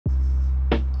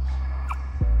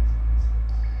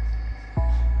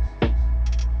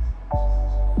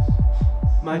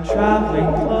My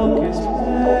traveling cloak is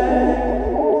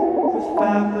made with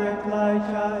fabric like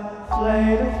I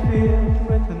flayed a field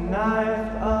with a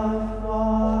knife of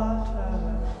water.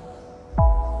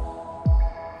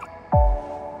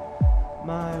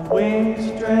 My wings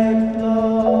drape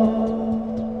low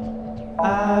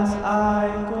as I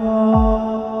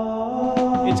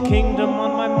go. It's kingdom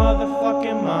on my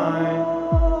motherfucking mind.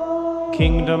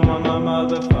 Kingdom on my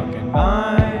motherfucking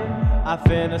mind. I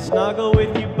finna snuggle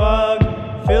with you, bug.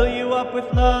 Fill you up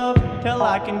with love till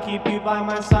I can keep you by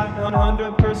my side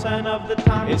 100% of the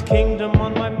time. It's kingdom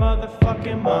on my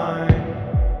motherfucking mind.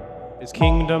 It's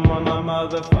kingdom on my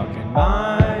motherfucking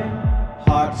mind.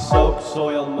 Heart soaked,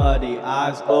 soil muddy,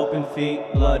 eyes open, feet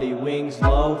bloody, wings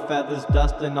low, feathers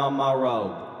dusting on my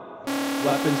robe.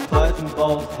 Weapons clutched in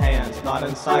both hands, not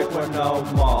in sight where no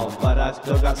mall, but I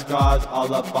still got scars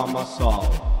all up on my soul.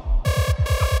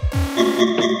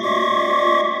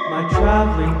 My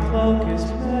traveling cloak is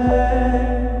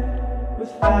made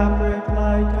with fabric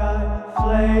like I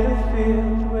flayed a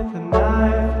field with a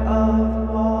knife of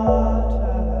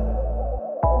water.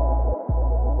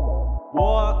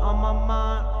 War on my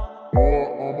mind. War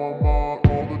on my mind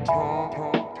all the time.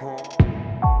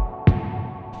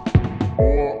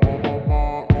 War on my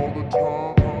mind all the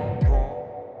time.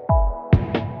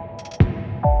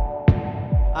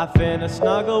 I finna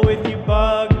snuggle with you,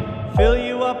 bug. Fill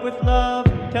you up with love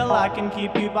till I can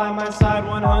keep you by my side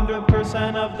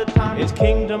 100% of the time. It's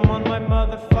kingdom on my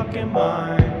motherfucking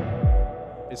mind.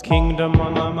 It's kingdom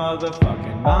on my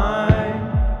motherfucking mind.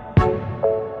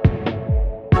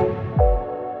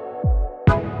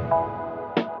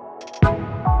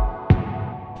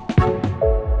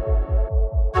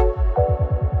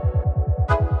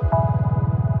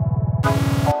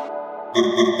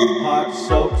 Heart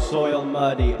soaked, soil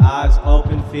muddy, eyes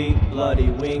open, feet bloody,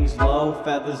 wings low,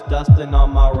 feathers dusting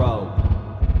on my robe.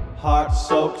 Heart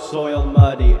soaked, soil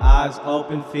muddy, eyes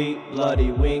open, feet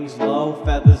bloody, wings low,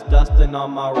 feathers dusting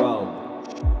on my robe.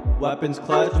 Weapons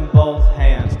clutched in both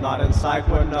hands, not in sight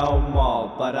where no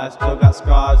mall, but I still got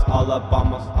scars all up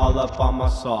on my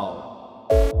soul.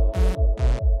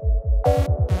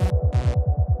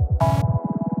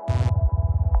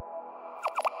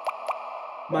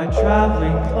 My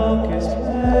traveling cloak is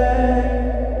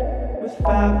made with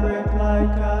fabric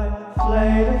like I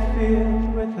flayed a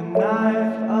field with a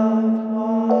knife of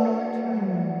water.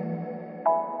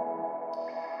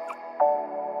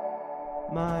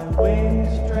 My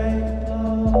wings drape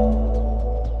low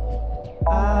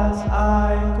as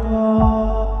I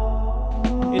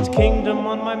go. It's kingdom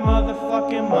on my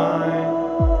motherfucking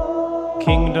mind.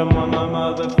 Kingdom on my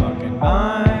motherfucking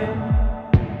mind.